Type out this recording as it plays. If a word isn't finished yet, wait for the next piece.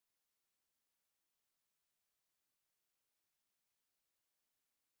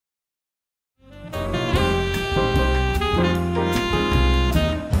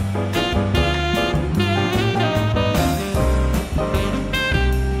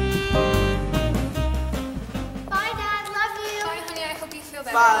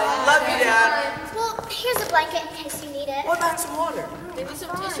Love you, Dad. Well, here's a blanket in case you need it. What about some water? Maybe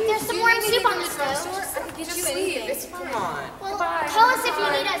some tissue. There's some warm soup on the stove. I can get you anything. Come on. Well, call us if you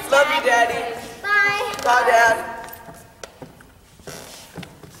need us, Dad. Love you, Daddy. Bye. Bye, Dad.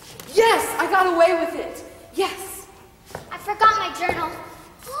 Yes, I got away with it. Yes. I forgot my journal.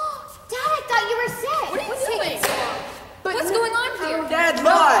 Dad, I thought you were sick. What are you doing? But what's going on here? Dad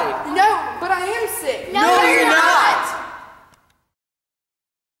lied. No, but I am sick. No, you're not.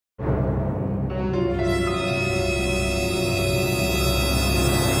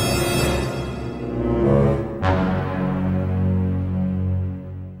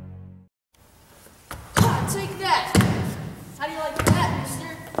 Take that. How do you like that, mister?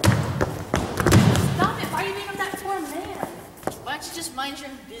 Stop it. Why are you being that poor man? Why don't you just mind your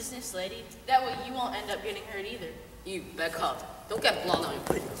own business, lady? That way you won't end up getting hurt either. You back up. Don't get blood on your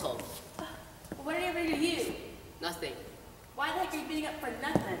pretty clothes. What did I ever do to you? Nothing. Why the heck are you beating up for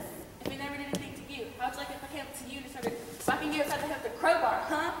nothing? If we never did anything to you, how'd you like if I came up to you and started slapping you upside the head with a crowbar,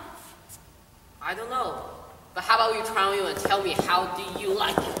 huh? I don't know. But how about you try me and tell me how do you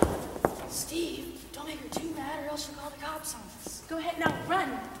like it? Steve, don't make her too mad or else she'll call the cops on us. Go ahead now,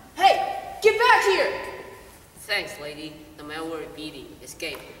 run. Hey, get back here! Thanks, lady. The man we're beating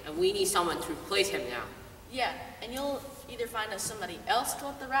escaped, and we need someone to replace him now. Yeah, and you'll either find us somebody else to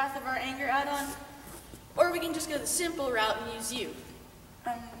let the wrath of our anger out on, or we can just go the simple route and use you.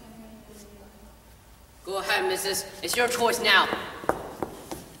 Go ahead, missus. It's your choice now.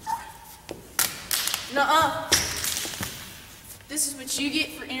 Nuh-uh. This is what you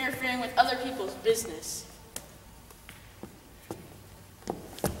get for interfering with other people's business.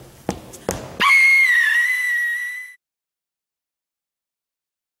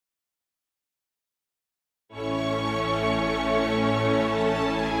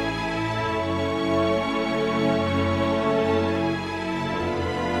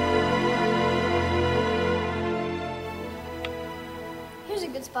 Here's a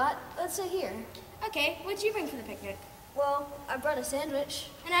good spot. Let's sit here. Okay, what'd you bring for the picnic? Well, I brought a sandwich.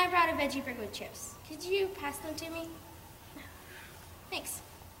 And I brought a veggie burger with chips. Could you pass them to me? Thanks.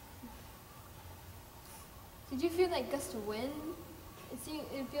 Did you feel that gust of wind?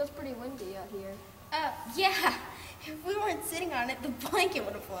 It feels pretty windy out here. Yeah. If we weren't sitting on it, the blanket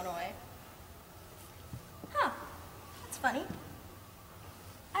would have flown away. Huh. That's funny.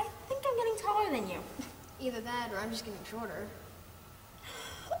 I think I'm getting taller than you. Either that or I'm just getting shorter.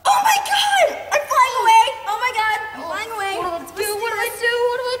 Oh my god! I'm flying away! Oh my god! I'm flying away! What do I do? What do I do?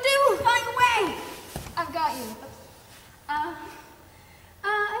 What do I do? I'm flying away! I've got you.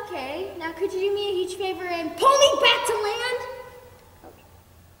 Okay. Now could you do me a huge favor and pull me back to land?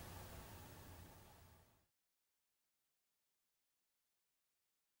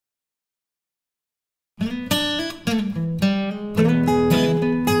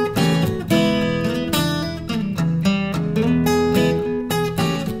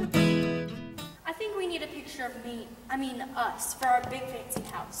 Us for our big fancy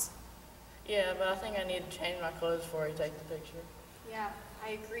house. Yeah, but I think I need to change my clothes before you take the picture. Yeah,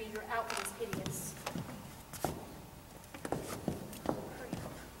 I agree. Your outfit is hideous.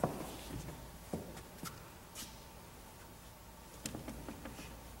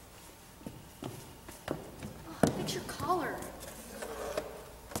 Oh, fix your collar.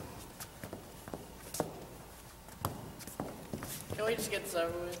 Can we just get this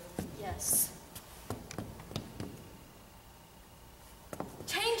over with? Yes.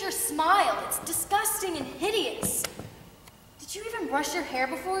 Change your smile. It's disgusting and hideous. Did you even brush your hair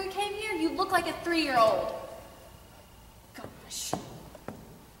before you came here? You look like a 3-year-old. Gosh.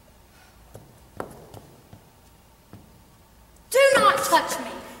 Do not touch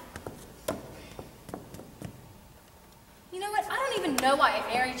me. You know what? I don't even know why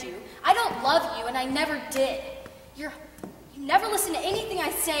I married you. I don't love you, and I never did. You never listen to anything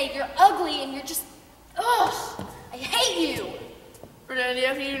I say. You're ugly, and you're just... Ugh! I hate you! Daddy,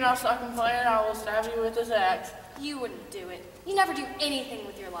 if you do not stop complaining, I will stab you with this axe. You wouldn't do it. You never do anything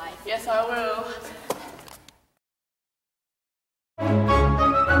with your life. Yes, I will.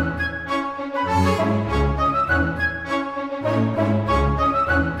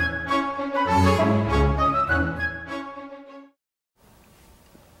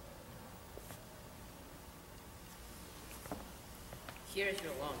 Here's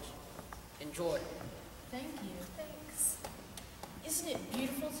your lunch. Enjoy. Thank you. Thanks. Isn't it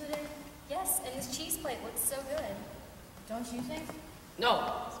beautiful today? Yes, and this cheese plate looks so good. Don't you think?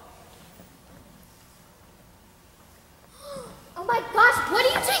 No. Oh my gosh, what are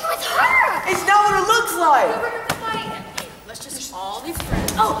you doing with her? It's not what it looks like. We're gonna fight. Let's just all be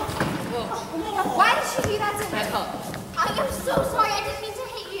friends. Oh, Whoa. oh my god, why did she do that to me? Back up. I am so sorry, I didn't mean to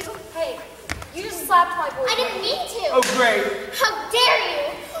hit you. Hey, you just slapped my boyfriend. I didn't mean to. Oh, great. How dare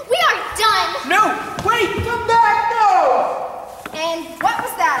you? We are done. No, wait, come back, no! And what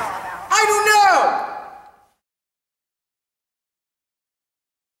was that all about? I don't know!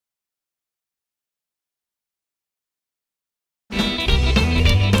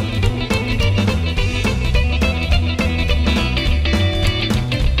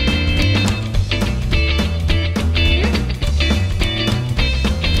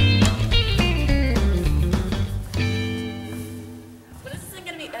 When is this thing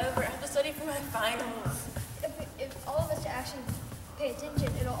gonna be over? I have to study for my finals. If all of us actually pay attention,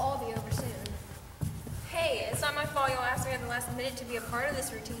 it'll all be over soon. Hey, it's not my fault y'all asked me at the last minute to be a part of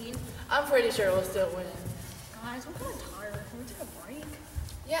this routine. I'm pretty sure we'll still win. Guys, I'm kind of tired. Can we take a break?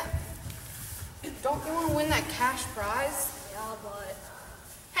 Yeah. Don't you want to win that cash prize? Yeah, but...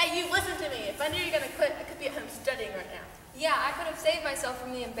 Hey, you listen to me. If I knew you were gonna quit, I could be at home studying right now. Yeah, I could have saved myself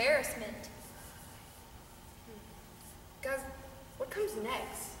from the embarrassment. Guys, what comes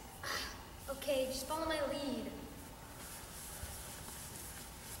next? Okay, just follow my lead.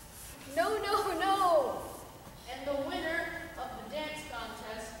 No, no, no! And the winner of the dance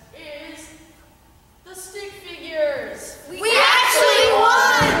contest is the stick figures. We